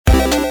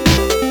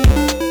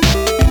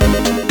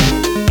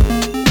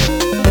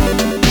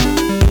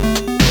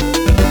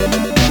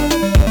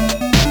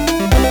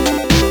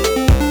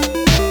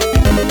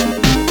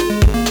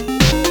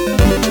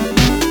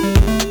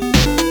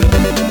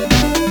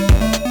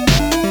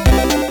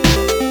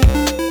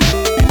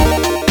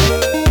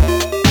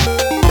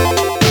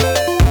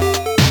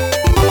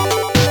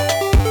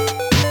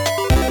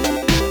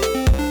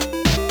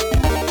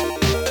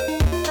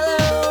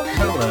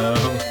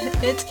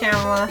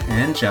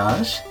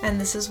Josh.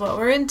 And this is what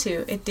we're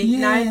into, a Date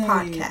Night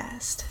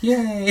podcast.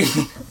 Yay!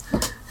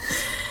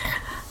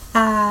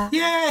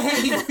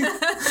 Yay!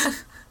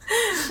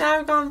 Now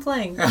I've gone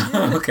playing.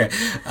 Okay.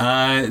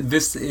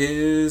 This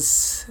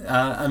is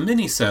a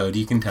mini-sode,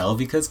 you can tell,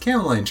 because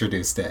Kamala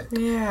introduced it.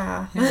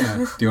 Yeah.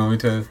 Yeah. Do you want me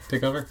to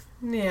pick over?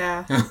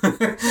 Yeah.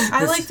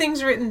 I like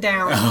things written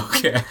down.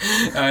 Okay.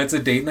 It's a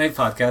date night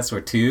podcast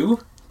where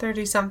two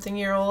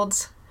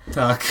 30-something-year-olds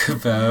talk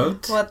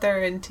about what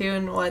they're into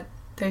and what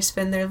they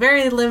spend their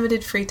very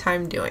limited free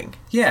time doing.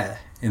 Yeah.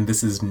 And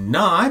this is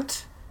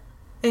not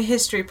a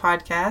history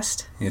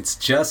podcast. It's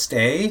just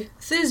a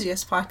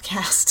enthusiast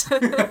podcast.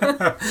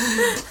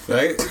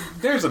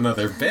 There's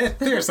another bit.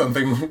 There's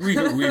something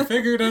we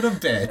figured out a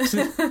bit.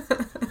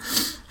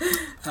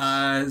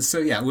 So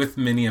yeah, with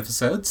mini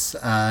episodes,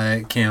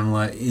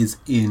 Kamala is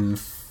in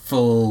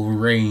full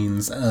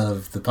reins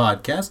of the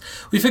podcast.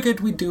 We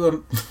figured we'd do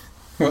a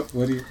what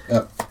do you?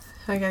 Oh.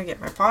 I gotta get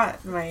my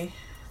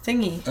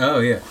thingy. Oh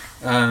yeah.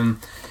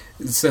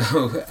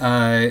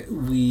 So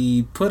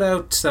we put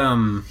out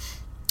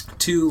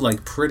two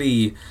like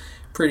pretty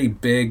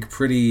big,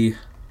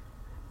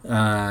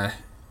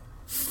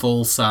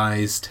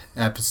 full-sized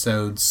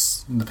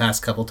episodes the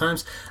past couple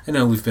times. I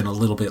know we've been a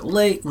little bit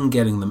late in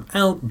getting them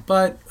out,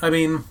 but I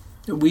mean,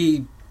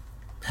 we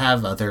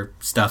have other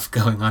stuff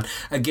going on.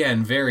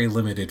 Again, very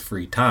limited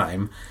free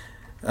time.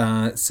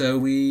 So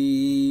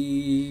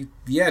we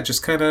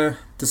just kind of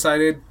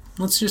decided,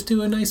 let's just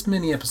do a nice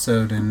mini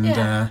episode. And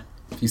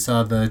if you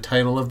saw the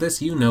title of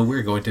this, you know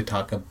we're going to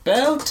talk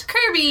about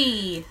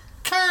Kirby!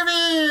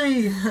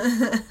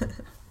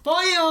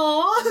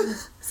 Boy-o!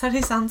 Is that what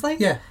he sounds like?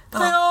 Yeah.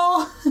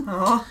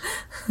 Oh.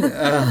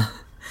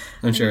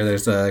 I'm sure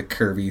there's a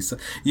Kirby.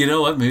 You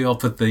know what? Maybe I'll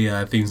put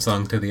the theme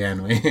song to the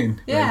anime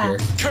in right here.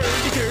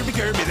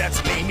 Kirby, that's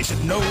a name you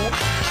should know.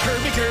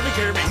 Kirby,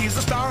 he's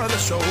the star of the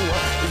show.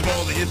 He's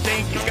more than you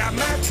think, he's got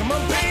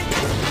maximum pink.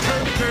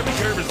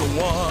 Kirby's the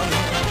one.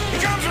 He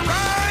comes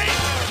right,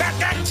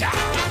 that-that-cha.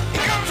 He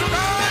comes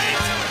right,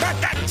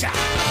 that-that-cha.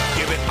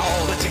 Give it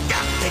all that you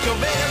got, take a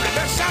very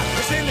best shot.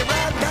 It's in your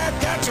right,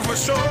 gotcha for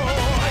sure,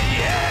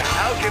 yeah.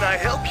 How can I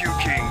help you,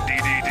 King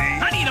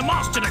DDD? I need a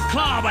monster to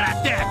claw with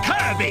that there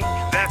Kirby.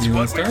 That's You what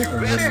want to start, or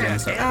what do you want to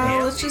start?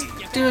 Let's just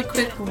do a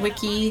quick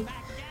wiki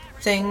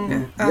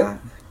thing.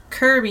 Yep.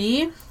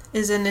 Kirby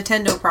is a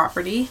Nintendo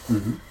property.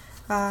 Mm-hmm.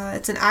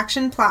 It's an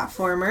action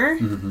platformer.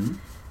 Mm-hmm.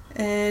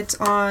 It's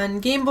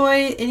on Game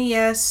Boy,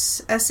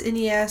 NES,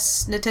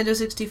 SNES, Nintendo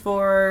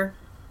 64,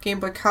 Game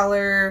Boy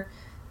Color,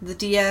 the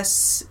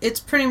DS. It's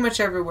pretty much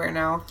everywhere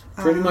now.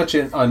 Pretty much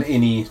on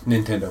any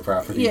Nintendo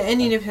property. Yeah,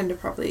 any Nintendo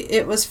property.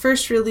 It was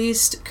first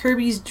released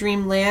Kirby's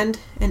Dream Land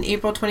in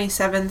April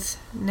 27th,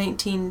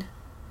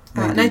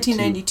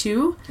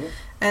 1992. Yep.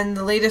 And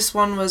the latest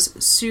one was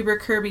Super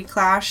Kirby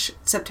Clash,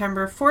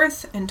 September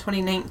 4th in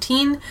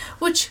 2019,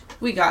 which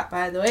we got,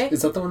 by the way.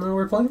 Is that the one that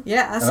we're playing?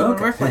 Yeah, that's the one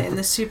we're playing,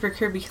 the Super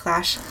Kirby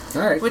Clash.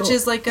 All right, which cool.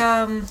 is like,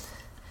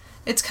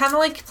 it's kind of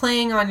like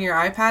playing on your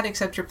iPad,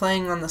 except you're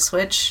playing on the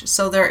Switch,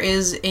 so there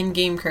is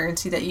in-game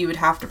currency that you would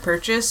have to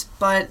purchase,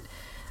 but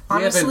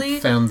honestly... We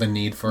haven't found the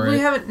need for it. We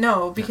haven't,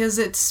 no, because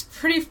it's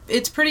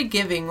pretty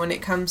giving when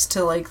it comes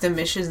to, like, the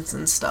missions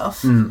and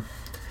stuff.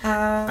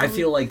 I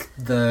feel like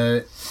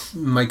the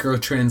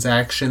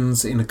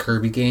microtransactions in a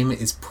Kirby game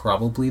is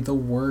probably the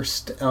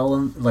worst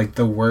element, like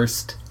the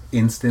worst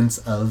instance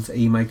of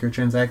a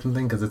microtransaction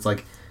thing, because it's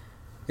like,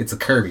 it's a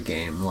Kirby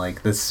game.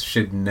 Like, this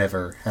should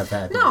never have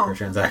had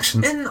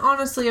microtransactions. And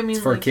honestly, I mean,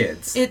 it's for like,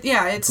 kids.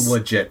 It's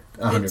legit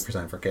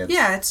 100% for kids.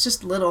 Yeah, it's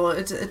just little.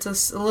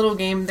 It's a little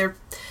game. They're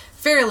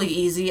fairly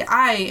easy.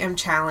 I am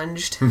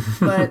challenged,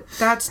 but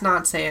that's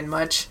not saying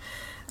much.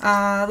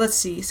 Let's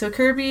see. So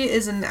Kirby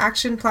is an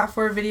action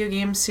platform video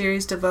game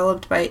series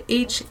developed by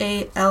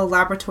HAL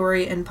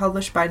Laboratory and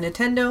published by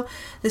Nintendo.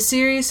 The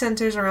series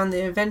centers around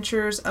the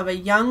adventures of a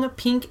young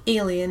pink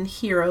alien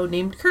hero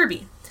named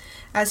Kirby,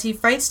 as he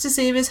fights to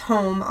save his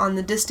home on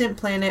the distant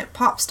planet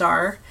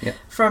Popstar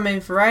from a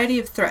variety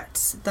of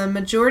threats. The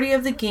majority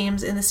of the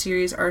games in the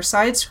series are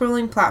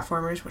side-scrolling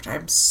platformers, which I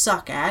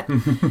suck at,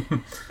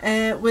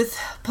 with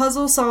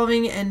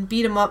puzzle-solving and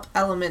beat-em-up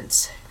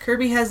elements.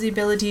 Kirby has the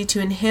ability to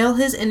inhale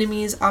his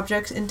enemies'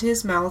 objects into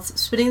his mouth,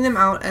 spitting them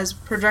out as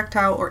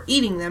projectile or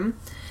eating them.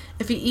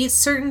 If he eats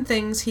certain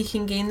things, he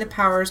can gain the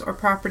powers or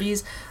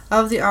properties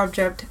of the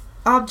object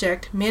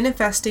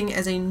manifesting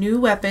as a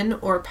new weapon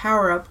or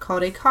power-up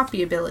called a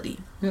copy ability.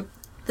 Yep.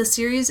 The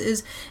series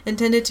is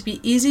intended to be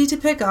easy to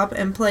pick up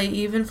and play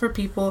even for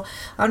people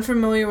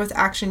unfamiliar with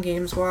action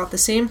games, while at the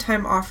same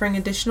time offering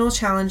additional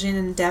challenging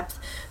and depth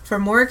for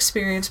more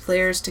experienced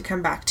players to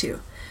come back to.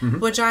 Mm-hmm.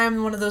 Which I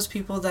am one of those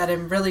people that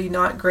am really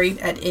not great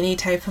at any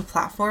type of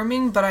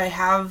platforming, but I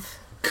have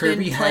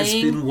Kirby has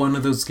been one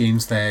of those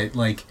games that,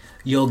 like,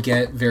 you'll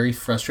get very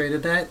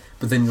frustrated at,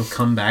 but then you'll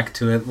come back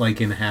to it, like,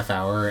 in a half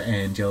hour,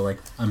 and you'll, like,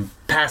 I'm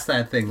past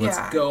that thing, let's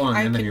go on,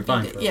 and then you're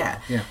fine. Yeah.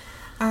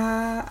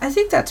 I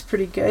think that's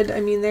pretty good.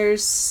 I mean,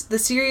 there's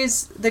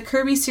the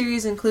Kirby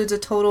series includes a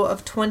total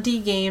of 20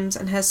 games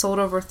and has sold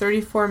over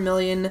 34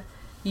 million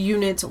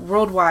units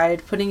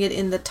worldwide, putting it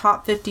in the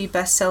top 50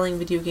 best-selling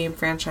video game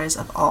franchise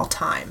of all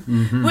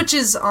time. Which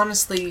is,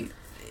 honestly,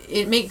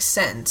 it makes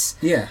sense.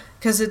 Yeah.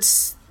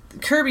 Because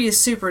Kirby is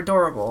super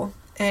adorable,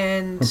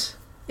 and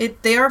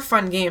they are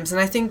fun games. And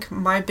I think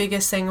my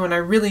biggest thing when I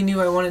really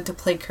knew I wanted to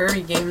play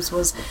Kirby games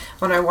was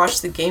when I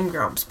watched the Game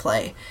Grumps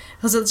play.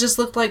 Because it just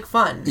looked like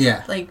fun.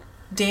 Yeah. Like,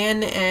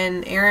 Dan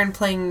and Aaron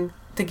playing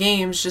the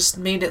games just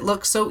made it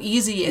look so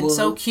easy and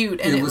so cute,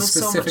 and it was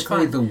so much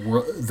specifically fun.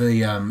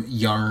 the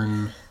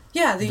yarn.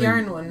 Yeah, the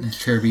yarn one.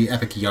 Kirby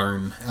Epic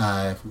Yarn,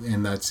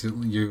 and that's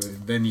you.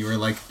 Then you were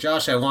like,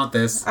 Josh, I want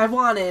this. I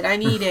want it. I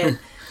need it.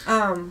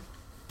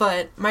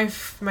 But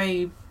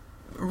my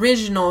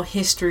original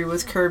history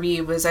with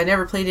Kirby was I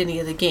never played any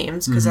of the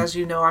games because, as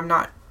you know,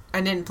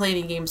 I didn't play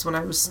any games when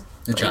I was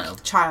a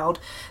child.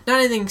 Not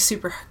anything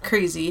super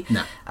crazy.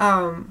 No.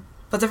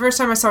 But the first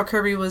time I saw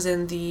Kirby was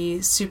in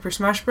the Super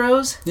Smash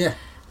Bros. Yeah.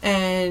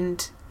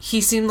 And he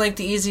seemed like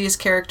the easiest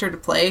character to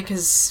play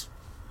because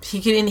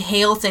he could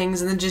inhale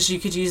things and then just you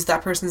could use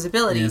that person's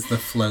ability. He has the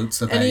float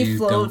so and that he you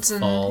floats don't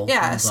and fall.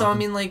 yeah, so I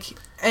mean, like,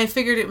 I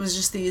figured it was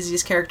just the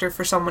easiest character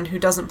for someone who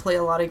doesn't play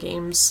a lot of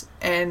games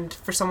and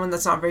for someone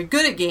that's not very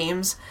good at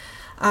games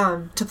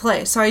to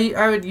play. So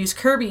I would use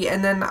Kirby,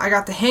 and then I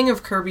got the hang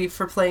of Kirby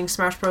for playing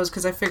Smash Bros.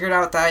 Because I figured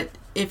out that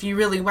if you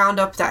really wound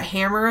up that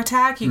hammer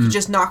attack, you could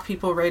just knock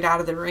people right out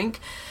of the rink.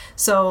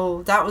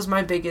 So that was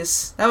my big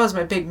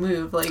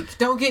move. Like,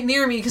 don't get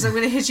near me because I'm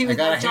going to hit you with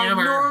that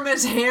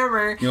ginormous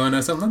hammer. You want to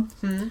know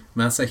something?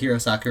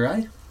 Masahiro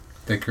Sakurai,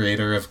 the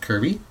creator of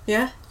Kirby.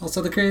 Yeah.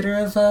 Also the creator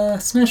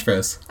of Smash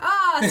Bros.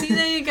 Ah, see,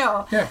 there you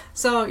go. Yeah.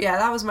 So, yeah,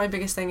 that was my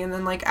biggest thing. And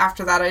then, like,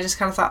 after that, I just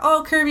kind of thought,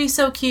 oh, Kirby's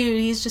so cute.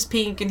 He's just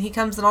pink, and he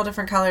comes in all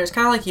different colors.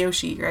 Kind of like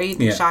Yoshi, right?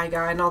 And Shy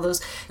Guy and all those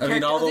all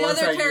the ones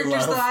other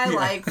characters that I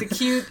like. The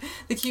cute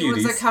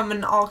ones that come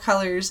in all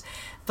colors.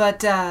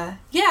 But, yeah,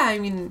 I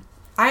mean,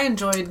 I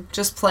enjoyed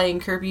just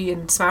playing Kirby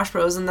and Smash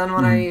Bros. And then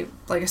when I,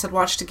 like I said,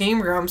 watched a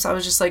Game Grumps, I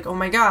was just like, oh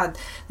my god,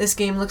 this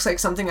game looks like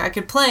something I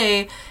could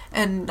play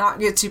and not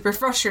get super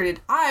frustrated.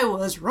 I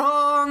was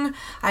wrong.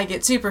 I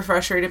get super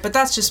frustrated, but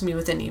that's just me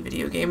with any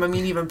video game. I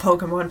mean, even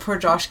Pokemon, poor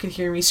Josh could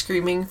hear me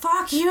screaming,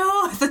 fuck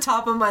you, at the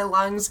top of my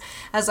lungs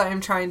as I am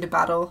trying to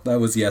battle.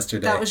 That was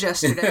yesterday.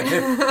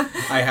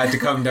 I had to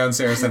come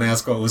downstairs and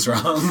ask what was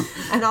wrong.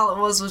 And all it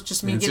was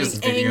just me getting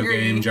just angry. Video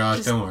game,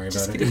 Josh, don't worry about it.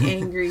 Just getting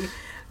angry.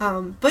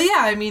 But yeah,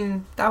 I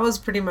mean, that was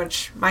pretty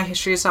much my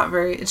history.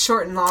 It's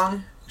short and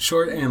long.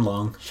 Short and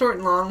long. Short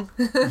and long.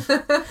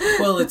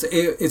 Well,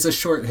 it's a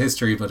short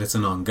history, but it's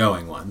an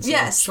ongoing one. So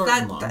yes, short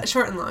and long.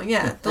 Short and long.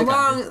 Yeah, the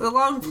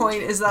long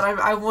point is that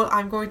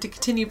I'm going to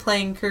continue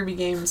playing Kirby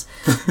games.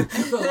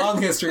 The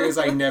long history is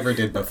I never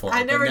did before.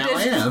 I never did.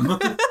 I am.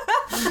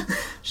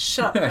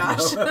 Shut up,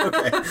 Josh.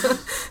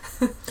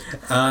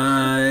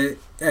 Okay.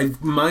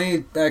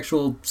 My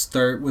actual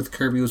start with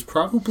Kirby was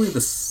probably the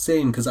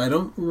same because I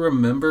don't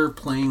remember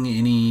playing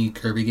any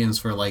Kirby games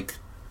for like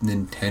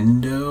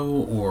Nintendo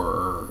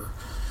or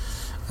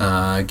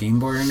Game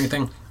Boy or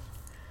anything.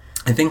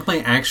 I think my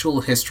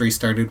actual history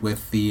started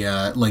with the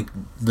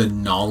the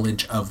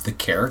knowledge of the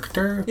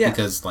character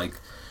because like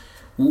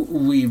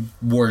we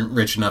weren't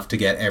rich enough to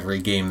get every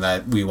game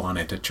that we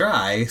wanted to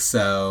try,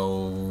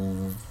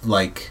 so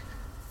like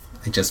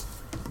I just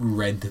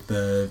read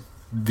the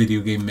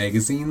video game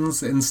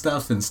magazines and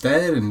stuff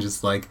instead, and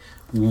just like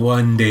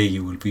one day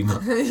you would be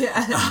mine.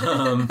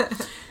 Yeah.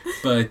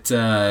 But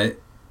I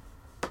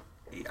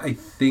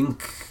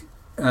think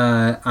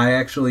I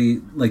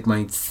actually like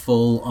my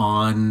full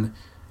on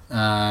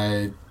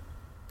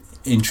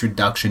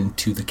introduction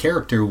to the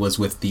character was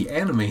with the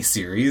anime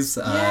series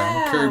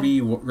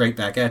Kirby Right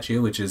Back at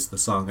You, which is the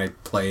song I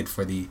played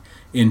for the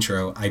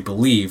intro. I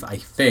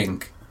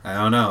think I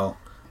don't know,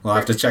 we'll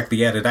have to check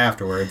the edit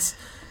afterwards.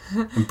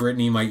 And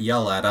Brittany might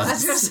yell at us. I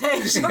was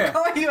going to say, she'll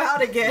call you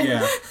out again.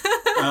 Yeah.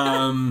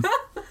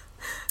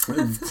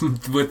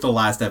 With the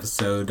last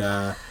episode,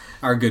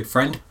 our good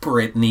friend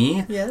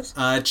Brittany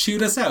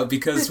chewed us out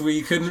because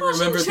we couldn't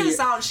remember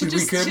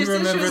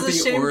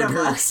the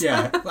order.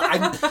 Yeah.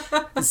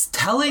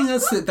 Telling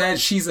us that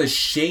she's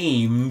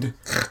ashamed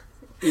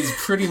is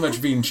pretty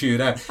much being chewed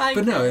out.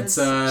 But no, it's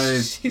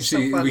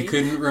we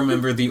couldn't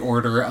remember the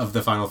order of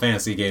the Final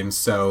Fantasy games,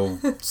 so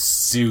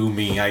sue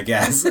me, I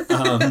guess.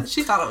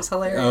 She thought it was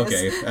hilarious.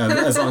 Okay,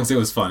 as long as it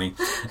was funny.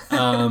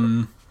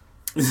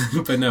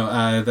 But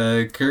no,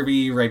 the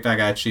Kirby Right Back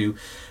at You,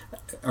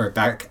 or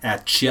Back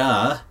at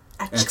Ya,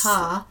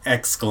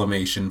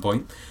 exclamation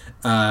point,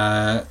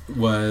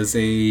 was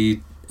a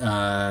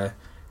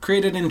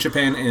created in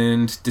Japan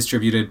and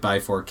distributed by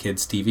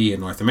 4Kids TV in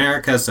North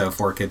America, so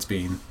 4Kids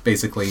being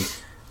basically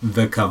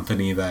the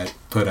company that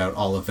put out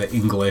all of the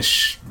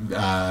English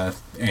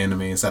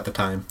animes at the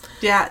time.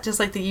 Yeah, just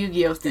like the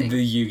Yu-Gi-Oh thing.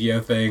 The Yu-Gi-Oh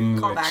thing.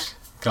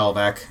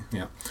 Callback,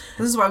 yeah.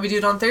 This is why we do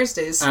it on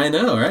Thursdays. I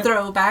know, right?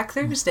 Throwback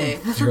Thursday.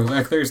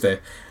 Throwback Thursday.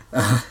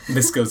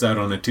 This goes out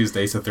on a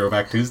Tuesday, so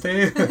Throwback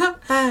Tuesday.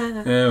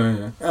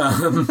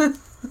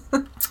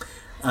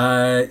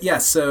 Yeah,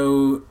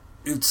 so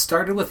it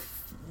started with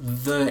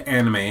the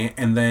anime,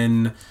 and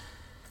then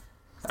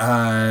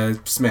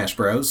Smash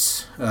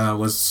Bros.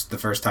 Was the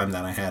first time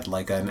that I had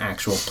like an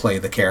actual play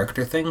the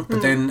character thing.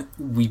 But then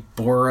we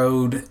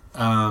borrowed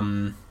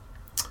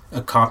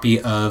a copy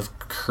of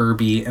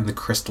Kirby and the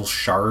Crystal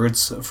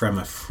Shards from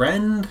a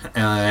friend,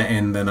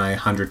 and then I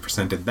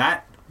 100%ed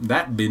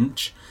that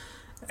binge.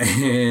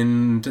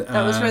 And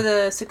that was for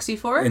the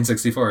 64? In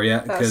 64, yeah.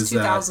 That was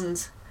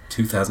 2000s.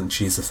 2000,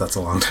 Jesus, that's a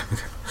long time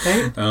ago.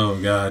 Right?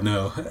 Oh, God,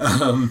 no.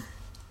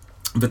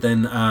 But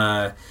then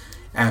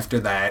after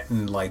that,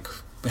 and like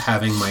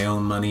having my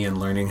own money and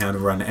learning how to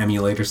run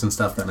emulators and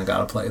stuff, then I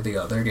got to play the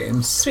other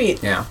games.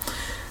 Sweet. Yeah.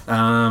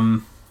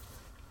 I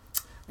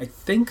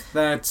think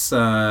that's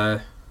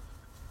more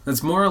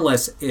or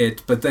less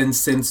it. But then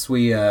since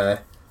we,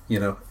 have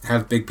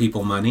big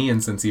people money,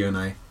 and since you and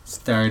I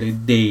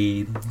started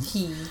dating,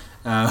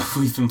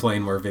 we've been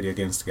playing more video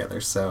games together.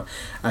 So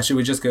should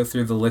we just go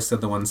through the list of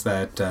the ones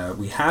that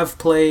we have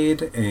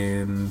played?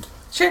 And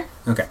Sure.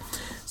 Okay.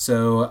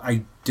 So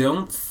I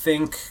don't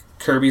think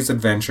Kirby's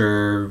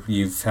Adventure,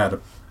 you've had a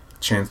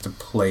chance to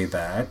play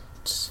that.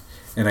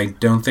 And I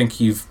don't think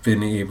you've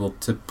been able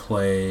to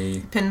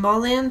play...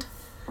 Pinball Land?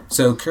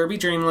 So Kirby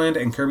Dream Land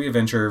and Kirby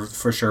Adventure,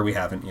 for sure we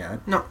haven't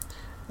yet. No.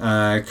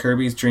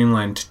 Kirby's Dream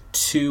Land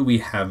 2, we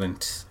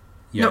haven't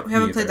yet. No, we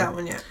haven't played that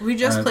one yet. We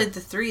just played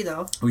the 3,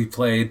 though. We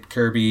played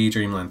Kirby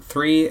Dream Land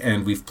 3,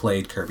 and we've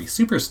played Kirby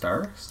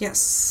Superstars.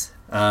 Yes.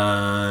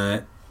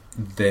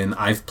 Then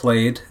I've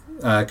played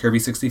Kirby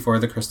 64,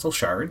 The Crystal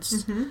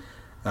Shards. Mm-hmm.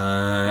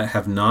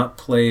 Have not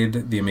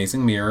played The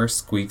Amazing Mirror,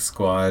 Squeak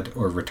Squad,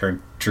 or Return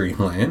to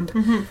Dreamland.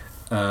 Mm-hmm.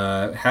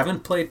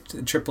 Haven't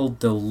played Triple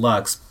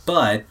Deluxe,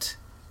 but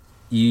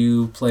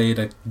you played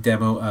a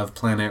demo of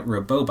Planet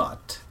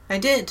Robobot. I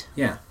did.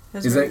 Yeah.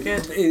 It was very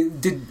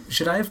good.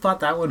 Should I have bought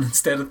that one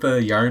instead of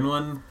the Yarn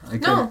one?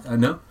 No.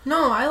 No?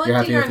 No, I like You're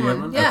the happy with Yarn the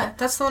Yarn one. one? Yeah, Okay.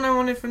 that's the one I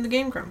wanted from the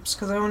Game Grumps,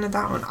 because I wanted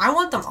that one. I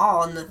want them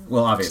all in the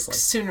Well, obviously.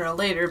 sooner or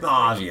later. But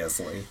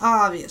Obviously.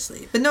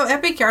 Obviously. But no,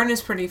 Epic Yarn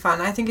is pretty fun.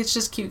 I think it's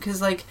just cute,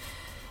 because, like,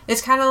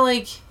 it's kind of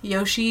like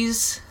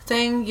Yoshi's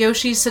thing.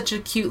 Yoshi's such a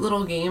cute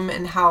little game,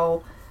 and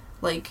how,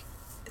 like,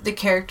 the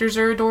characters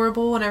are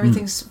adorable, and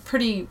everything's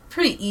pretty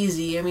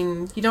easy. I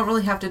mean, you don't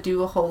really have to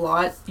do a whole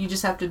lot. You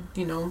just have to,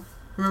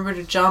 remember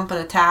to jump and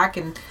attack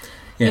and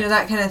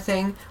that kind of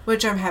thing,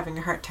 which I'm having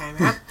a hard time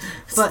at.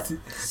 But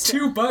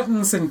 2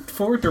 buttons in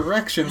 4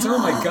 directions. Oh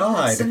my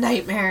god. It's a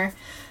nightmare.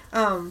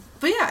 But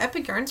yeah,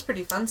 Epic Yarn's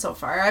pretty fun so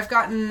far. I've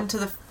gotten to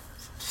the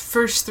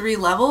first 3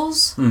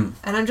 levels, and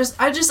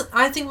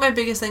I think my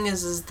biggest thing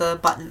is the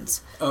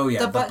buttons. Oh yeah,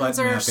 the buttons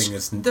button mapping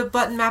is... The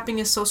button mapping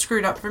is so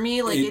screwed up for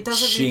me. Like, it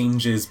doesn't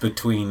changes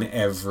between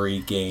every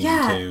game,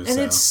 too. And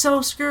it's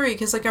so screwy,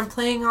 because, like, I'm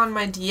playing on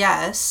my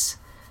DS,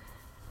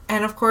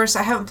 and of course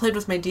I haven't played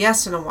with my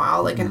DS in a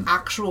while, like an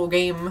actual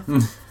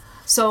game.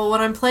 So when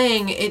I'm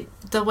playing,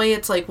 the way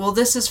it's like, well,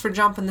 this is for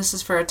jump and this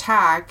is for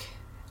attack,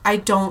 I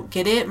don't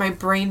get it. My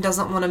brain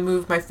doesn't want to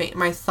move my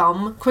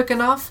thumb quick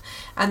enough.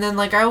 And then,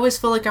 like, I always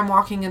feel like I'm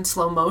walking in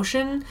slow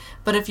motion,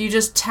 but if you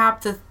just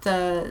tap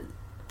the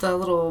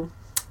little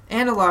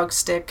analog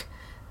stick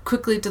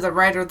quickly to the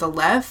right or the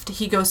left,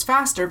 he goes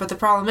faster. But the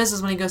problem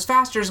is when he goes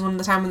faster is when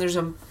there's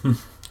a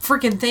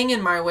freaking thing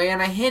in my way,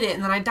 and I hit it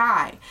and then I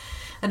die.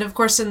 And of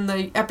course, in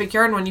the Epic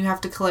Yarn one, you have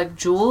to collect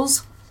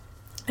jewels.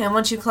 And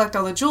once you collect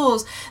all the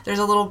jewels, there's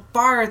a little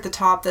bar at the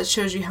top that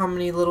shows you how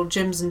many little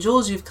gems and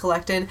jewels you've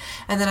collected.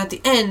 And then at the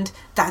end,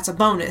 that's a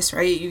bonus,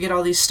 right? You get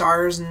all these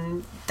stars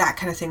and that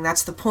kind of thing.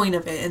 That's the point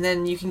of it. And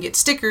then you can get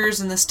stickers,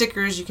 and the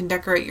stickers you can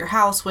decorate your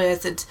house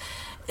with.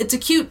 It's a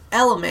cute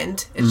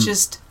element. It's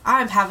just,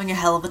 I'm having a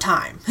hell of a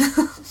time.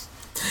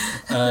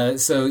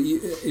 So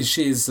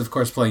she's, of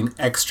course, playing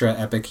Extra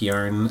Epic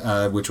Yarn,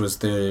 which was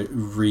the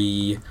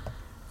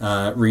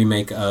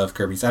remake of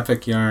Kirby's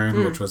Epic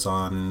Yarn, which was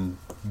on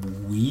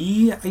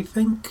Wii, I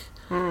think.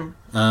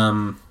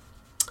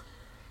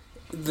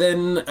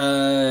 Then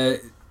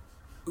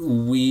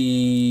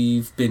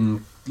we've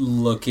been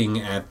looking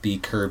at the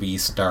Kirby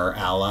Star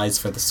Allies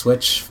for the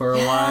Switch for a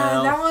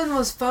while. That one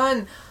was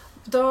fun.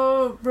 The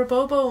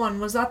Robobo one,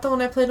 was that the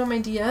one I played on my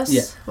DS?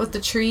 Yeah. With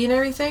the tree and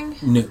everything?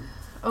 No.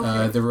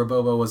 Okay. The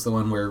Robobo was the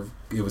one where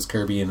it was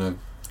Kirby in a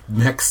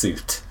mech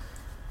suit.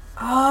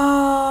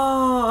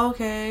 Oh,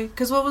 okay.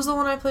 Because what was the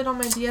one I played on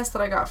my DS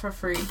that I got for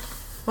free?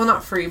 Well,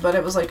 not free, but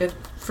it was like a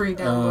free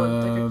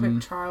download, like a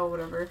quick trial,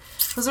 whatever.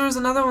 Because there was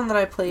another one that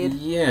I played.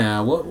 Yeah,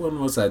 what one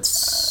was that?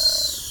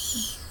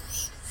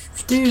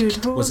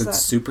 Dude, what was was it that?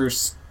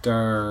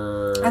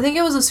 Superstar? I think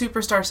it was a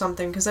Superstar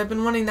something, because I've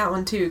been wanting that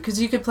one too. Because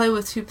you could play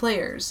with 2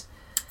 players.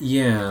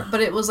 Yeah.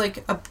 But it was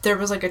like, there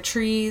was like a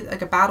tree,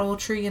 like a battle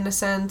tree in a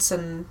sense.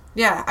 And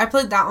yeah, I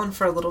played that one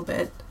for a little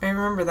bit. I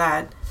remember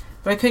that.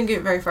 But I couldn't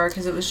get very far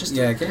because it was just...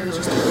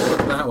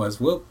 that was...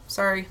 Whoop.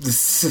 Sorry.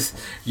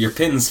 Your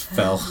pins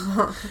fell.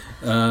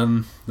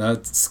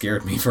 That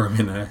scared me for a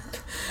minute.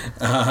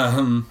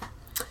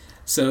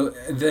 So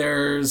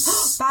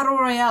there's... Battle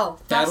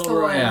Royale. That's Battle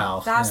the Royale.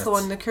 One. That's the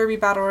one, the Kirby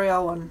Battle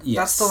Royale one. Yes.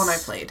 That's the one I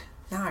played.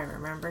 Now I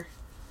remember.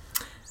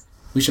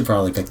 We should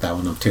probably pick that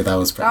one up too. That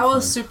was pretty fun. fun. That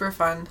was super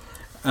fun.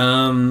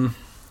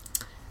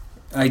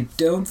 I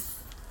don't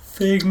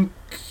think...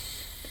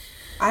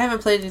 I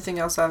haven't played anything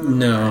else other than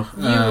No, that.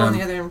 You, on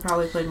the other hand,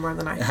 probably played more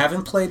than I I have.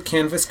 haven't played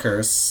Canvas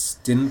Curse,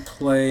 didn't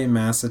play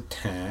Mass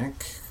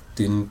Attack,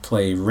 didn't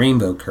play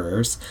Rainbow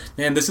Curse.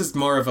 Man, this is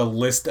more of a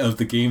list of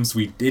the games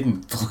we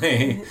didn't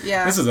play.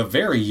 Yeah. This is a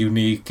very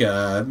unique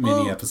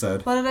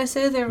mini-episode. What did I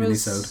say? There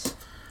was Minisode.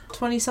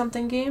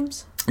 20-something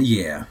games?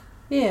 Yeah.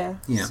 Yeah.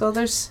 Yeah. So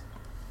there's...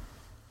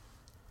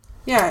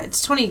 Yeah,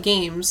 it's 20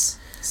 games.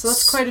 So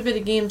that's quite a bit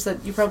of games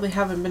that you probably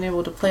haven't been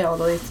able to play all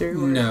the way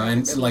through. No,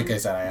 and like I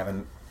said, I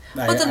haven't...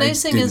 But the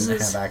nice thing is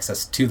have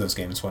access to those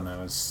games when I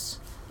was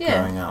yeah,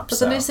 growing up. but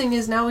so. the nice thing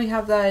is now we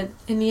have that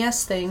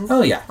NES thing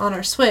Oh, yeah. on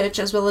our Switch,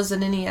 as well as an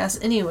NES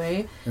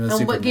anyway. And the And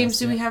Super what games NES,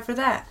 do we yeah. have for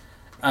that?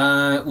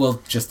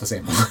 Well, just the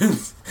same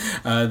ones.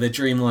 The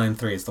Dreamline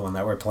 3 is the one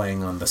that we're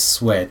playing on the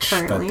Switch,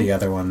 Currently. but the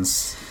other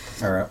ones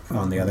are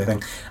on the other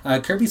thing.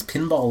 Kirby's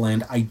Pinball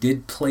Land, I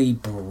did play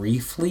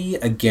briefly.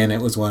 Again,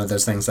 it was one of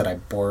those things that I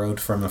borrowed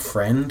from a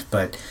friend,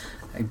 but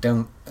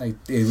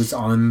it was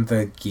on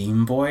the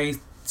Game Boy,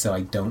 so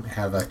I don't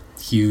have a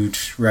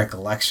huge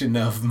recollection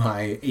of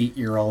my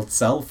 8-year-old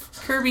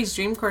self. Kirby's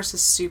Dream Course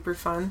is super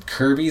fun.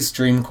 Kirby's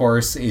Dream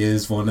Course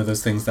is one of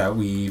those things that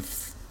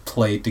we've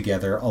played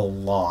together a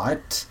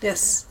lot.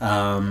 Yes.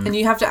 And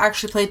you have to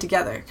actually play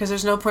together, because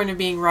there's no point of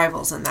being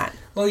rivals in that.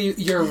 Well,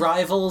 you're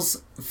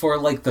rivals for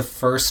like the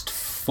first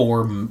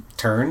 4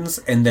 turns,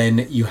 and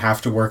then you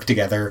have to work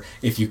together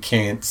if you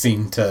can't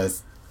seem to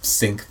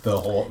sink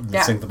the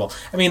ball.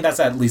 I mean,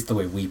 that's at least the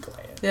way we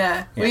play it.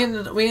 Yeah.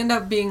 Yeah. We end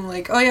up being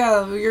like, oh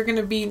yeah, you're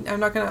gonna beat. I'm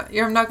not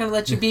gonna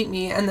let you beat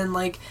me, and then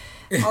like.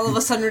 All of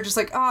a sudden, we're just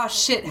like, oh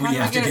shit! We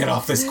have to get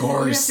off this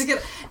course.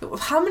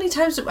 How many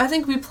times? I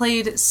think we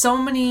played so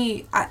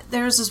many.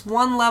 There was this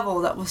one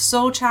level that was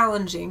so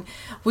challenging.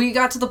 We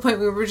got to the point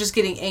where we were just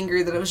getting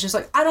angry that it was just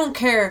like, I don't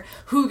care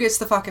who gets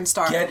the fucking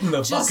star. Get in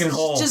the fucking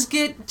hole. Just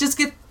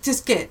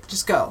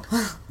go.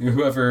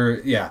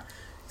 Whoever, yeah,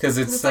 because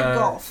it's like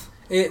golf.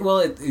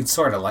 It's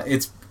sort of like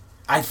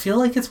I feel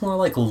like it's more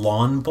like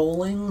lawn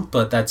bowling,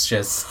 but that's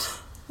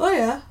just Oh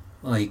yeah.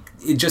 like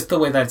just the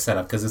way that's set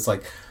up, because it's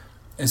like.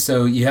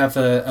 So you have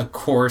a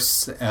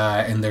course,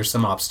 and there's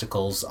some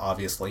obstacles,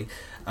 obviously,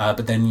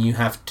 but then you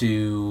have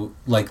to,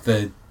 like,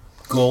 the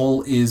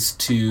goal is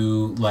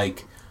to,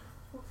 like,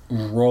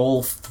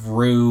 roll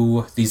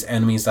through these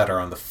enemies that are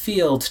on the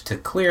field to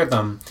clear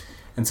them,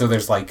 and so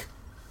there's, like,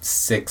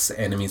 6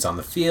 enemies on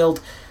the field.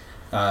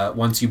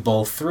 Once you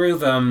bowl through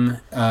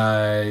them,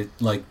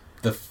 like,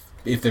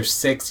 if there's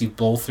 6, you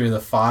bowl through the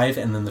 5,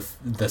 and then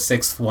the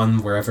 6th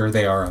one, wherever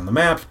they are on the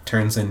map,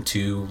 turns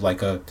into,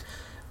 like, a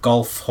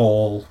golf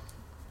hole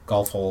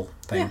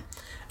thing.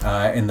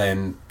 Yeah. And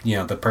then,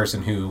 the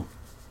person who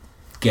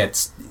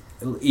gets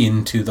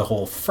into the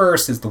hole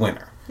first is the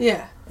winner.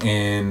 Yeah.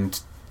 And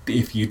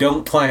if you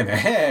don't plan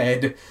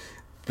ahead,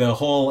 the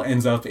hole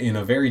ends up in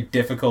a very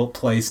difficult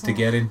place to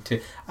get into.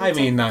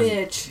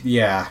 Bitch.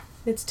 Yeah.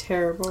 It's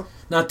terrible.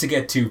 Not to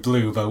get too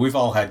blue, but we've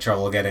all had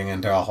trouble getting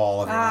into a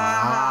hole.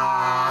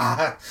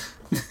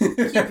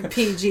 Keep it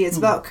PG. It's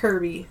about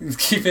Kirby.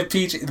 Keep it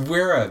PG.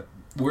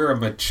 We're a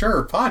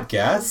mature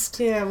podcast.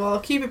 Yeah, well,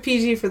 keep it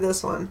PG for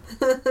this one.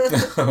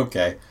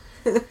 Okay.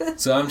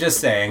 So I'm just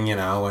saying,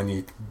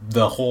 when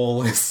the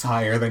hole is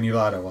higher than you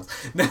thought it was.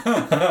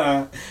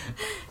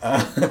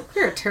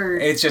 You're a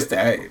turd. It's just,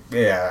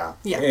 yeah.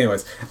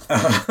 Anyways,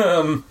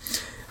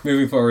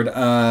 moving forward,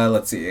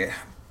 let's see.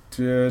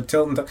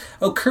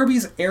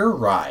 Kirby's Air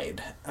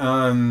Ride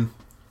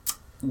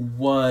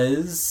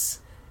was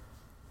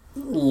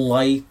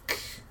like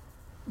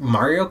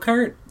Mario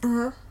Kart.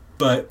 Uh-huh.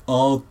 But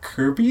all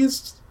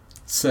Kirby's,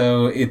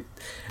 so it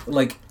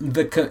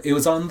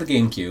was on the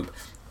GameCube.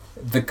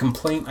 The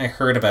complaint I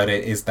heard about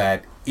it is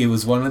that it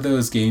was one of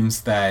those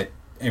games that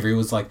everyone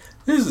was like,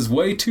 "This is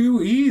way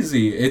too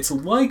easy. It's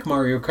like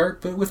Mario Kart,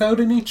 but without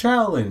any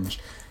challenge,"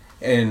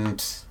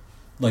 and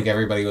like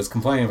everybody was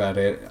complaining about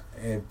it.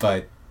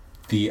 But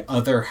the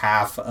other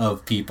half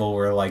of people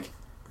were like,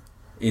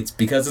 "It's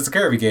because it's a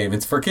Kirby game.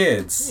 It's for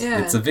kids.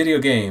 Yeah. It's a video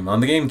game on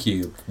the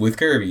GameCube with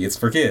Kirby. It's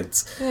for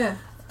kids." Yeah.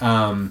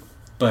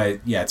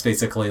 But yeah, it's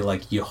basically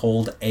like you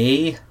hold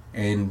A,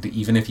 and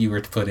even if you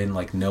were to put in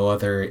like no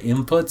other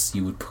inputs,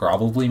 you would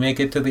probably make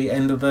it to the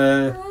end of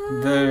the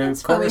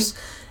course.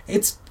 Funny.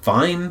 It's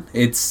fine.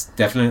 It's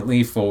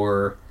definitely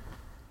for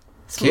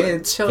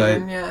kids,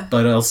 children,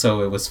 but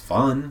also it was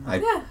fun.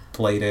 I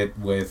played it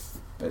with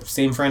the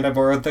same friend I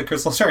borrowed the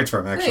Crystal Shards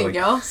from, actually. There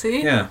you go.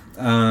 See? Yeah.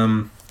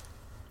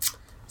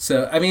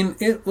 So I mean,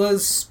 it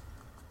was.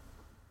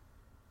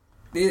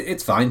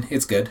 It's fine.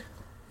 It's good.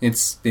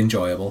 It's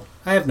enjoyable.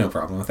 I have no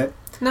problem with it.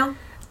 No?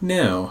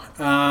 No.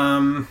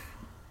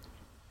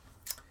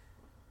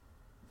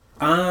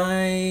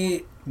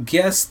 I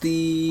guess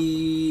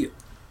the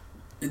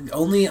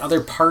only other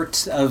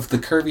part of the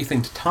Kirby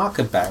thing to talk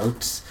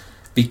about,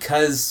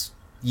 because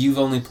you've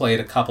only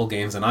played a couple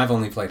games and I've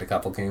only played a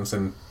couple games,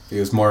 and it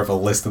was more of a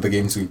list of the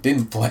games we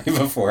didn't play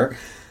before.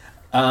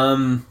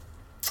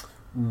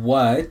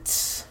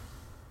 What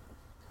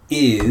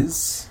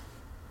is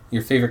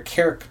your favorite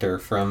character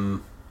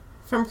from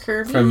From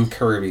Kirby? From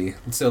Kirby.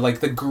 So,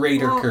 like, the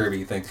greater Well-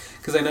 Kirby thing.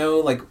 Because I know,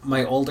 like,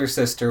 my older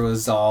sister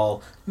was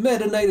all,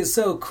 Meta Knight is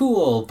so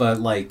cool,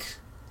 but, like,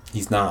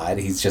 he's not.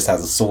 He just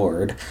has a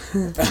sword.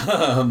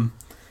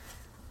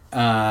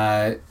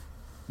 I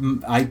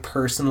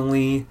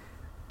personally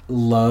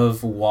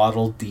love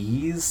Waddle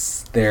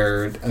Dees.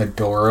 They're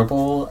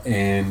adorable,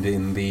 and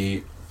in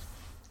the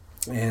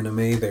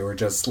anime, they were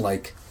just,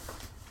 like,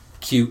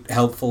 cute,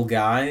 helpful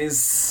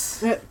guys.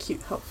 Yeah,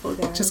 cute, helpful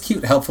guys. Just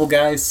cute, helpful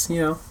guys,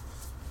 you know.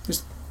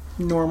 Just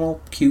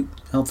normal, cute,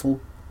 helpful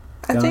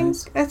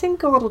guys. I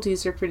think Waddle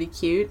Dees are pretty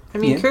cute. I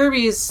mean, Yeah.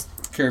 Kirby's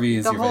Kirby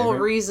is the your whole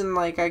favorite. reason,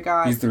 like, I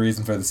got... He's the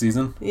reason for the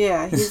season.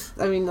 Yeah, he's...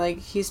 I mean, like,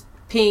 he's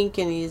pink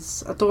and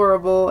he's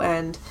adorable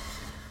and...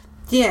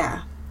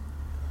 Yeah.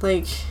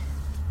 Like,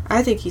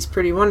 I think he's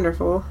pretty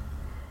wonderful.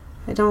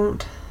 I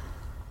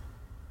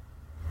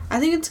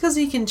think it's because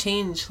he can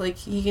change. Like,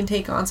 he can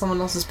take on someone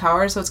else's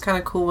power, so it's kind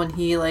of cool when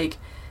he, like,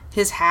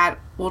 his hat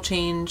will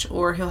change,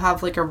 or he'll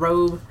have, like, a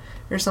robe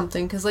or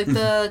something. Because, like,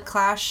 the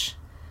Clash,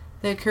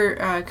 the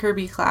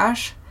Kirby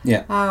Clash,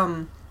 Yeah.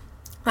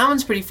 that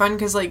one's pretty fun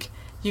because, like,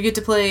 you get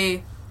to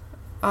play,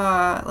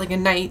 like, a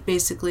knight,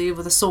 basically,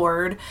 with a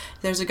sword.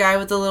 There's a guy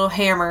with a little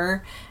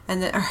hammer,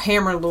 and a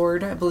Hammer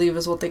Lord, I believe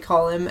is what they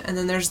call him. And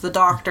then there's the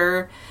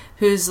Doctor,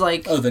 who's,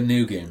 like... Oh, the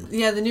new game.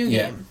 Yeah, the new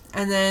Yeah. game.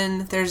 And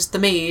then there's the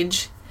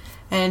Mage,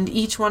 and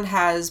each one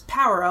has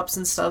power-ups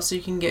and stuff, so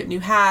you can get new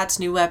hats,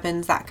 new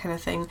weapons, that kind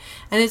of thing.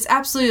 And it's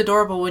absolutely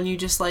adorable when you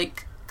just,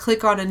 like,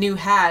 click on a new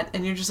hat,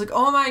 and you're just like,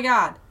 oh my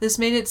god, this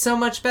made it so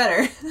much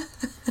better.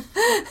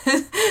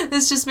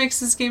 This just makes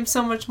this game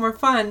so much more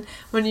fun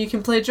when you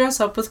can play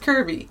dress-up with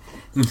Kirby.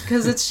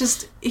 Because it's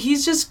just,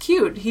 he's just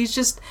cute.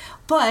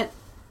 But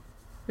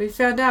we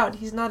found out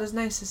he's not as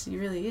nice as he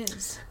really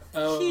is.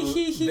 Oh,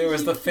 there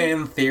was the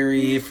fan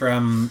theory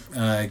from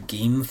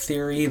Game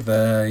Theory,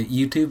 the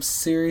YouTube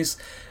series,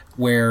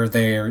 where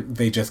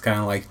they just kind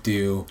of like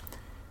do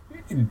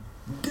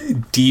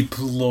deep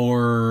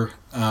lore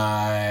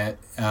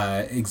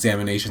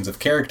examinations of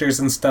characters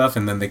and stuff,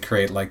 and then they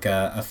create like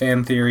a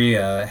fan theory,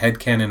 a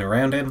headcanon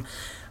around him.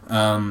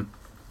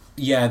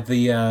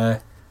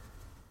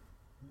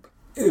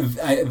 The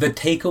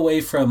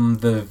takeaway from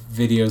the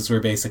videos were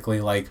basically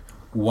like,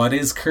 what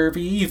is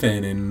Kirby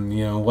even, and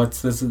you know,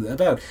 what's this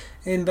about?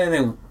 And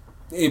then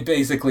it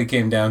basically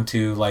came down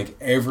to like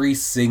every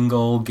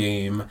single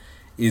game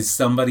is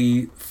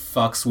somebody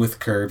fucks with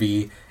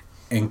Kirby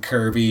and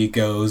Kirby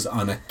goes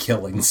on a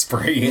killing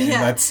spree. And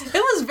Yeah, that's it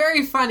was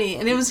very funny,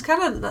 and it was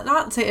kind of,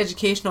 not say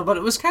educational, but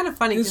it was kind of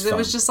funny because it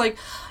was fun. just like,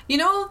 you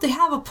know, they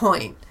have a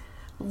point.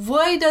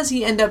 Why does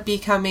he end up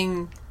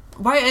becoming...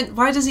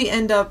 Why does he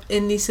end up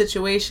in these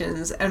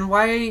situations, and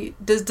why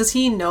does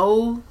he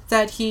know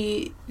that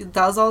he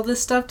does all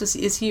this stuff?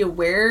 Is he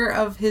aware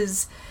of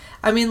his...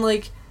 I mean,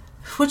 like,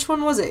 which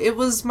one was it? It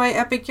was My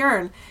Epic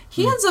Yarn.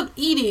 He ends up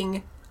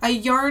eating a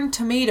yarn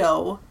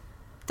tomato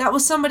that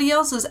was somebody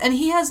else's, and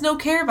he has no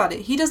care about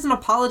it. He doesn't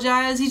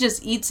apologize. He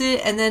just eats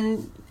it, and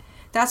then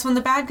that's when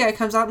the bad guy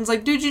comes out and is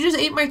like, dude, you just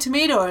ate my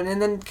tomato.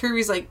 And then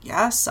Kirby's like,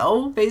 yeah,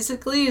 so,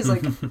 basically. He's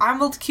like,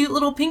 I'm a cute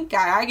little pink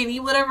guy. I can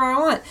eat whatever I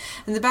want.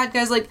 And the bad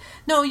guy's like,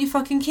 no, you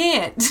fucking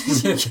can't.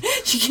 You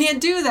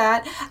can't do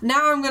that.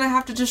 Now I'm going to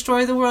have to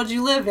destroy the world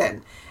you live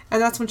in. And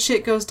that's when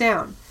shit goes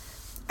down.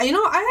 You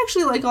know, I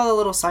actually like all the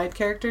little side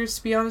characters,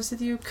 to be honest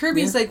with you.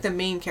 Kirby's like the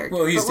main character.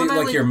 well, he's But when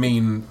I, like your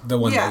main, the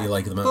one that you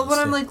like the most. But when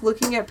I'm yeah. like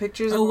looking at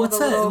pictures of Oh, all what's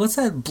the that? little... What's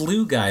that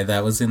blue guy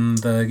that was in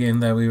the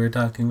game that we were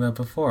talking about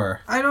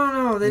before? I don't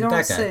know. They That don't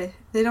guy. say.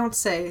 They don't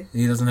say.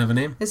 He doesn't have a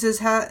name? It says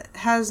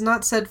has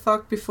not said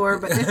fuck before,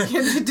 but it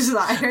can be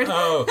desired.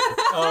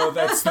 Oh,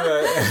 that's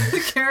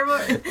the...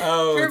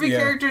 Kirby yeah.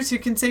 characters who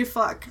can say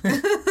fuck.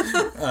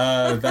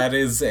 That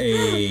is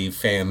a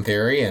fan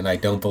theory, and I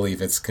don't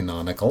believe it's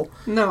canonical.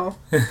 No,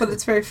 but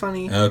it's very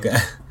funny. Okay.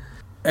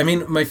 I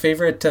mean, my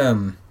favorite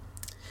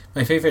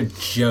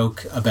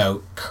joke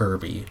about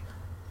Kirby,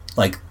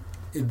 like,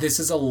 this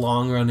is a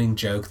long-running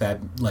joke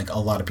that, like, a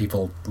lot of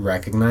people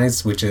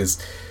recognize, which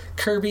is,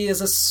 Kirby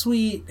is a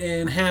sweet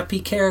and happy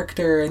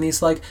character, and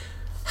he's like,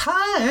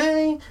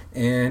 hi,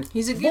 and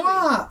He's a gooey.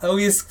 "Wah!"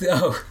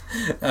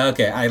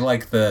 Okay, I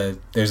like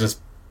there's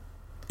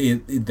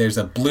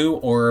a blue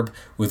orb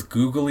with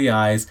googly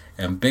eyes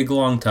and big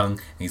long tongue,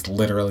 and he's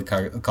literally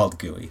called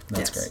Gooey.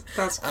 That's Yes, great.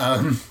 that's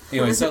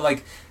Anyway, so,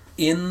 like,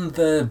 in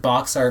the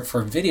box art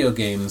for video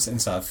games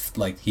and stuff,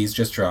 like, he's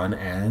just drawn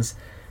as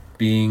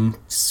being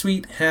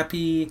sweet,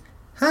 happy,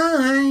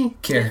 hi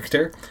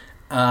character.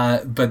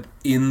 But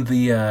in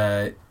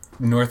the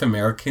North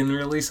American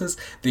releases,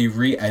 they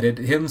re-edit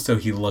him so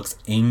he looks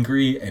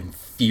angry and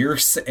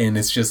fierce, and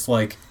it's just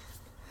like...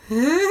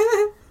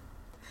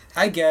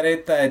 I get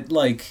it that,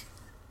 like,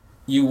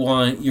 you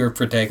want your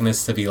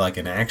protagonist to be, like,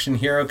 an action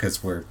hero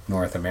because we're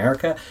North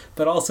America,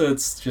 but also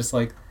it's just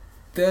like,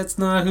 that's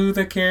not who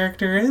the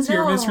character is. No.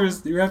 You're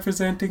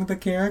misrepresenting the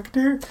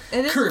character.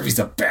 It is- Kirby's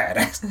a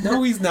badass.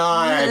 No, he's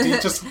not.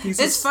 He's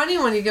It's funny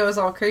when he goes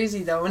all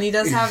crazy, though. When he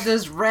does have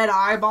those red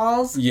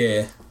eyeballs.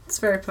 Yeah. It's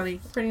very funny.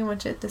 Pretty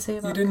much it to say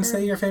about You didn't say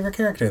Kirby. your favorite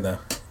character, though.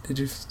 Did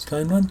you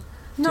find one?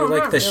 No, Do you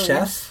like not the really.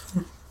 chef?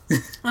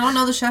 I don't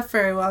know the chef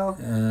very well.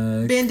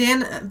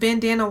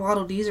 Bandana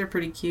Waddle Dees are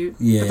pretty cute.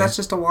 Yeah. But that's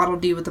just a Waddle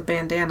Dee with a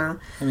bandana.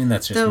 I mean,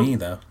 that's just me,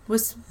 though.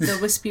 The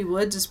Wispy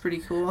Woods is pretty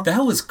cool.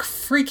 That was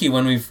freaky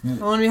when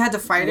When we had to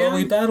fight him. Well,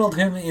 we battled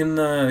him in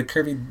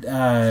Kirby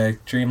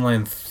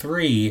Dreamland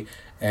 3,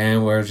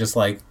 and we're just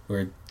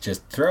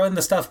throwing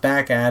the stuff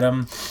back at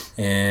him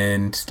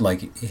and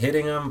like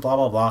hitting him, blah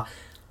blah blah.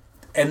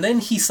 And then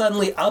he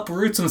suddenly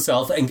uproots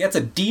himself and gets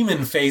a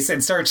demon face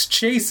and starts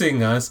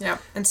chasing us. Yeah,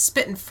 and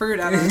spitting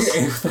fruit at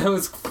us. That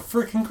was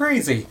freaking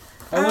crazy.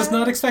 I was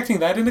not expecting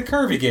that in a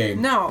Kirby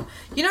game. No.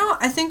 You know,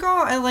 I think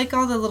I like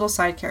all the little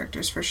side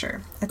characters for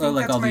sure. I think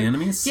like that's all the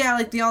enemies? Yeah,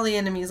 like all the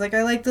enemies. Like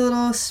I like the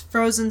little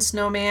frozen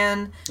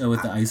snowman. Oh,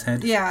 with the ice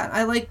head? Yeah,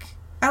 I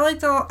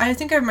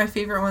think my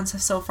favorite ones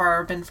have so far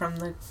have been from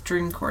the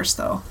Dream Course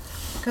though.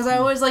 Because I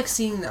always like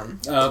seeing them.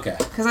 Oh, okay.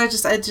 Because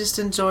I just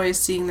enjoy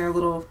seeing their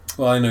little...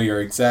 Well, I know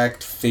your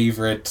exact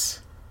favorite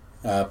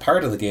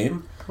part of the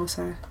game. What's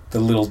that? The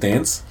little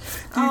dance.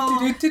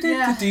 Oh,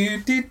 yeah.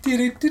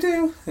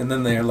 And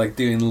then they're like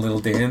doing a little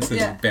dance and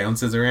Yeah. it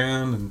bounces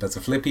around and does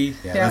a flippy.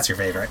 Yeah, that's your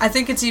favorite. I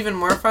think it's even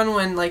more fun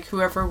when like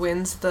whoever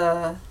wins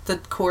the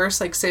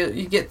course, like say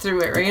you get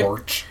through it,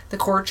 right? The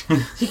course.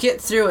 You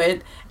get through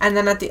it, and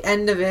then at the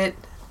end of it,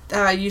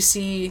 you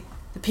see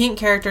the pink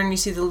character and you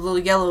see the little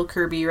yellow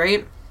Kirby,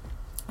 right?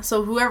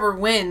 So whoever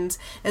wins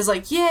is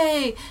like,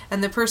 yay!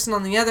 And the person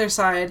on the other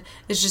side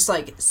is just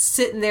like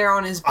sitting there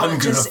on his butt, I'm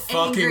gonna just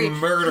fucking angry,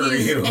 murder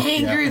He's you.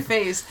 Angry Yeah.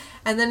 face.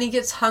 And then he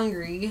gets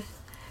hungry.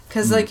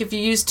 Because, like, if you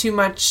use too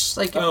much,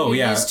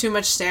 use too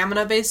much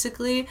stamina,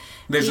 basically...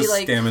 There's a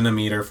like, stamina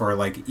meter for,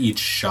 like, each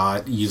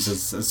shot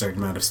uses a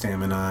certain amount of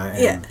stamina.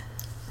 And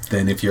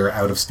then if you're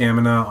out of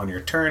stamina on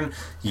your turn,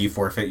 you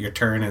forfeit your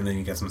turn, and then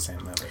you get some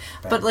stamina back.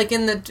 But, like,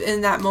 in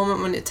that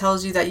moment when it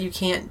tells you that you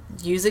can't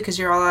use it because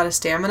you're all out of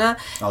stamina,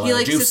 All he, out of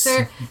like, juice. sits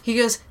there, he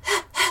goes...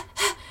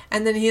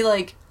 and then he,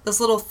 like... This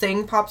little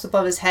thing pops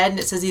above his head and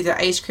it says either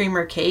ice cream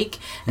or cake.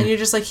 And you're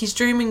just like, he's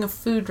dreaming of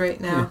food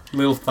right now.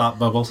 Little thought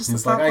bubble. Just a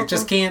He's thought like, I bubble.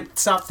 just can't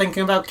stop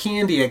thinking about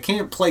candy. I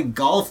can't play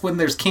golf when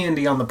there's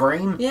candy on the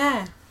brain.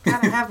 Yeah,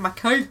 gotta have my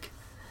cake.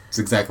 It's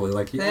exactly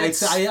like you. I That's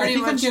think pretty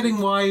I'm much getting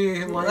why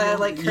I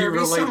like you Kirby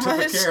so relate to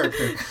much. the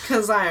character.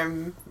 Because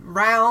I'm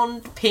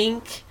round,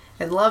 pink,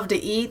 and love to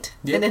eat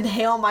and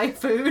inhale my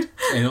food.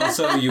 And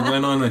also, you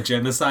went on a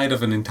genocide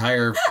of an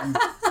entire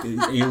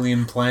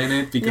alien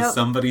planet because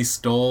somebody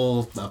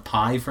stole a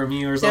pie from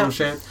you or some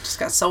shit. Just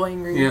got so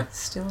angry. Yeah.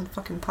 Stealing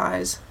fucking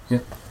pies. Yeah.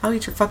 I'll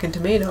eat your fucking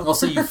tomato.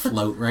 Also, you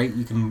float, right?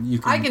 You can.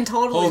 I can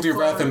totally hold your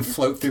breath float. and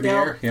float through the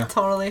air. Yeah.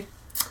 Totally.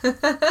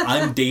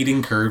 I'm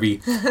dating Kirby.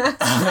 Thanks.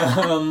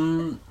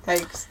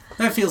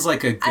 That feels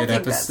like a good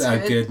think that's episode, a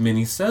good. good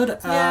mini-sode.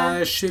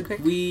 Yeah, Should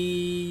quick.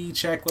 we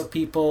check what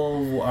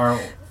people are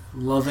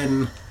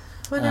loving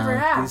Whatever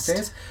asked. these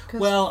days? 'Cause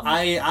Well,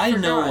 I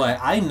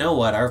know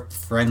what our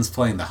friends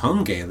playing the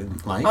home game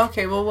like.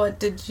 Okay, well, what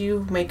did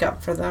you make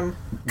up for them?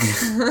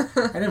 I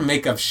didn't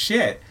make up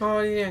shit. What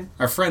are you doing?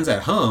 Our friends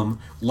at home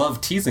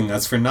love teasing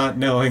us for not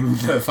knowing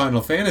the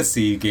Final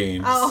Fantasy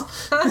games. Oh,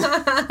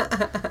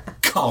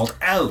 Called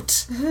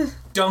out.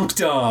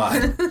 Dunked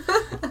on.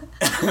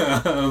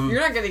 you're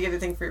not gonna get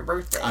anything for your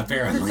birthday.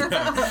 Apparently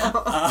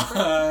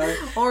not.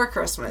 Or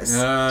Christmas.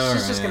 All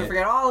She's just gonna right.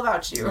 forget all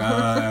about you.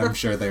 I'm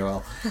sure they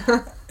will.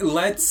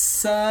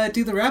 Let's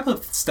do the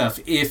wrap-up stuff.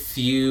 If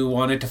you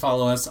wanted to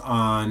follow us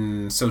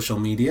on social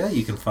media,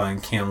 you can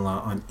find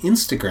Kamla on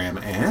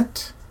Instagram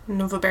at,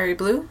 Nova Berry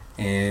Blue.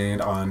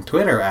 and on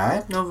Twitter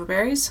at, Nova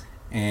Berries.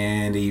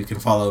 and you can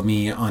follow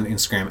me on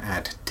Instagram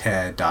at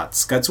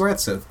ted.scudsworth,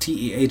 so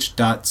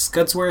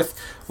TEH.Scudsworth,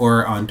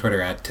 or on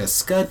Twitter at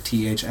Tescud,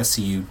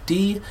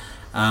 THSCUD.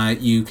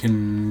 You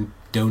can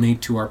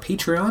donate to our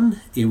Patreon.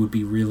 It would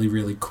be really,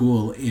 really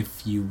cool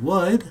if you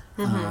would.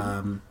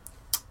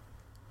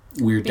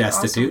 We're Be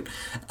destitute.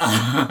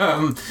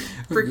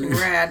 Freaking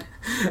rad.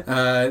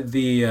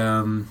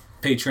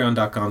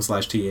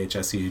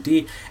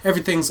 Patreon.com/THSCUD.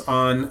 Everything's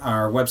on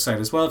our website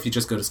as well. If you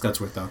just go to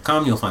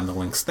scudsworth.com, you'll find the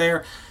links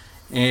there.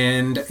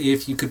 And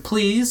if you could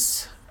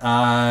please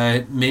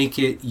make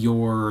it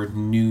your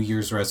New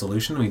Year's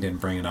resolution. We didn't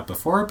bring it up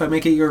before, but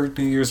make it your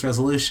New Year's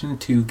resolution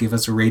to give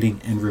us a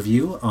rating and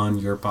review on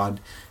your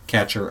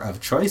podcatcher of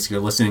choice.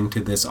 You're listening to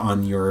this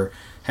on your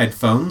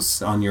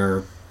headphones, on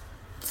your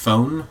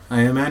phone,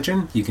 I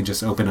imagine. You can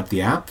just open up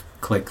the app,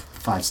 click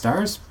 5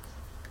 stars.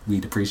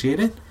 We'd appreciate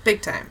it.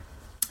 Big time.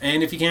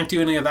 And if you can't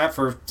do any of that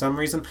for some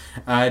reason,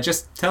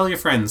 just tell your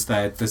friends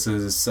that this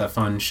is a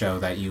fun show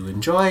that you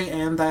enjoy,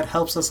 and that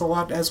helps us a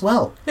lot as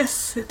well.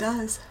 Yes, it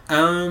does.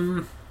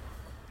 Did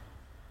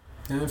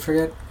I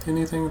forget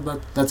anything?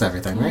 But that's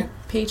everything, right?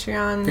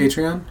 Patreon.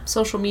 Patreon,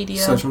 Social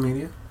media. social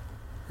media.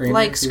 Rating,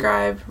 Like, review.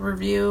 subscribe,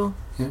 review,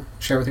 Yeah,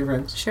 share with your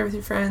friends. share with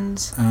your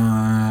friends.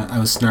 I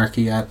was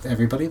snarky at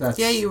everybody. That's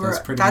Yeah, you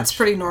were. That's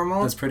Pretty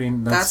normal.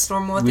 That's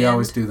normal at we the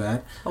always end. do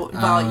that. Oh,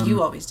 well,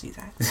 you always do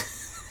that.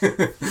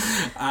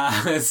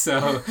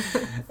 So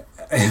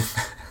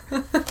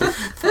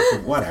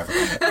Whatever.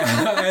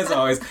 As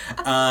always,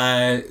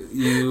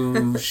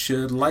 you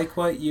should like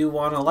what you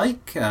want to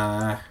like.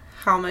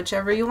 How much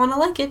ever you want to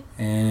like it.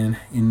 And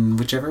in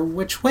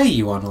which way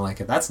you want to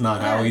like it. That's not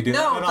how we do it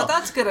at all. No, but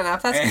that's good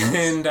enough. That's good.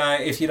 And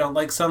if you don't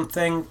like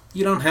something,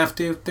 you don't have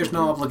to. There's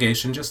no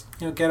obligation. Just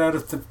get out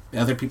of the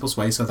other people's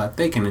way so that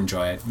they can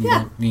enjoy it. You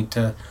don't need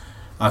to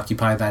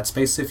occupy that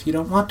space if you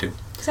don't want to.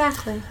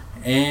 Exactly.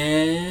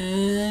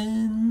 And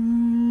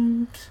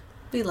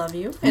we love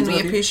you. And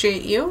we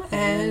appreciate you.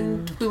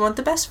 And we want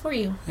the best for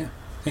you. Yeah.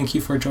 Thank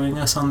you for joining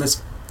us on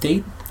this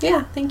date.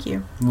 Yeah, thank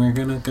you. We're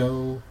going to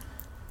go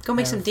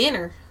make some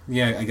dinner.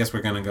 Yeah, I guess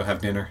we're going to go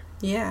have dinner.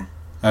 Yeah.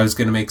 I was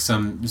going to make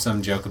some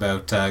joke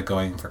about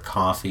going for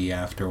coffee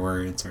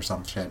afterwards or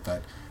some shit,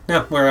 but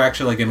no, we're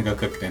actually going to go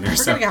cook dinner.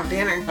 We're going to have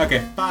dinner.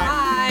 Okay, bye.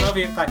 Bye. Love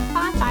you. Bye.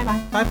 Bye, bye,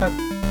 bye. Bye,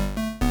 bye.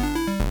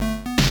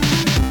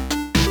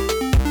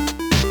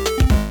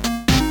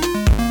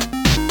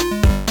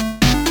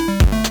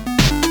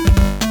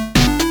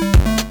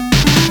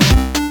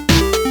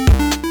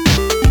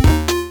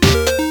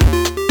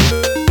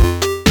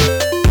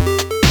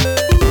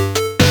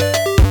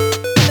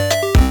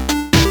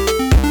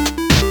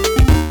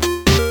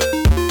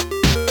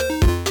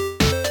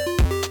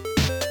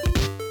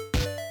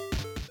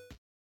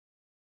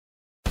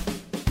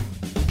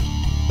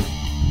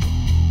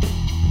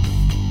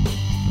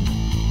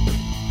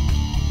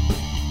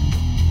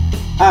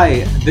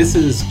 Hi, this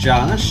is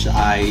Josh.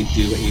 I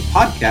do a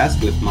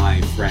podcast with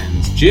my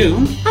friends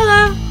June.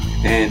 Hello.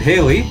 And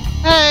Haley.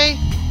 Hey.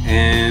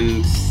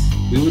 And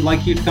we would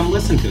like you to come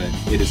listen to it.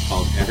 It is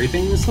called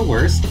Everything is the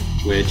Worst,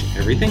 which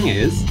everything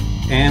is.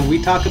 And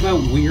we talk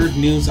about weird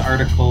news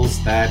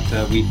articles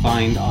that we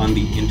find on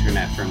the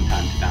internet from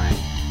time to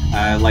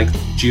time. Like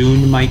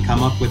June might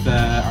come up with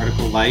an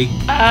article like...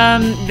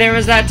 There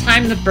was that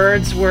time the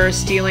birds were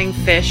stealing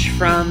fish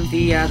from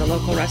the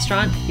local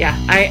restaurant. Yeah,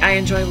 I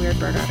enjoy weird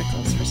bird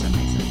articles for some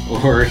reason.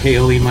 Or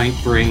Haley might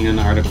bring an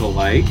article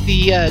like...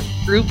 The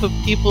group of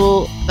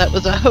people that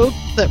was a hoax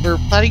that were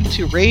planning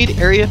to raid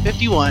Area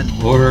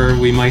 51. Or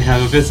we might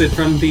have a visit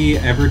from the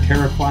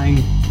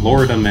ever-terrifying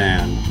Florida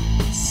Man.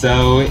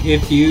 So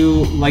if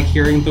you like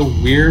hearing the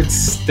weird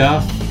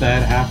stuff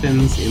that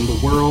happens in the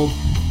world...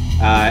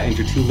 and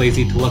you're too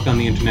lazy to look on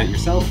the internet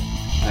yourself,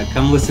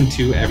 come listen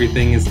to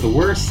Everything is the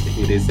Worst.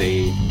 It is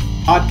a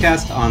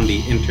podcast on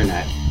the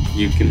internet.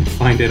 You can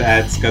find it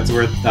at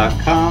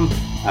scudsworth.com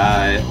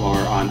or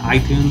on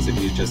iTunes if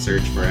you just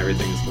search for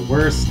Everything is the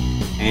Worst.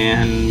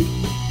 And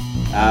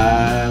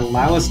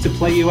allow us to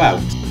play you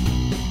out.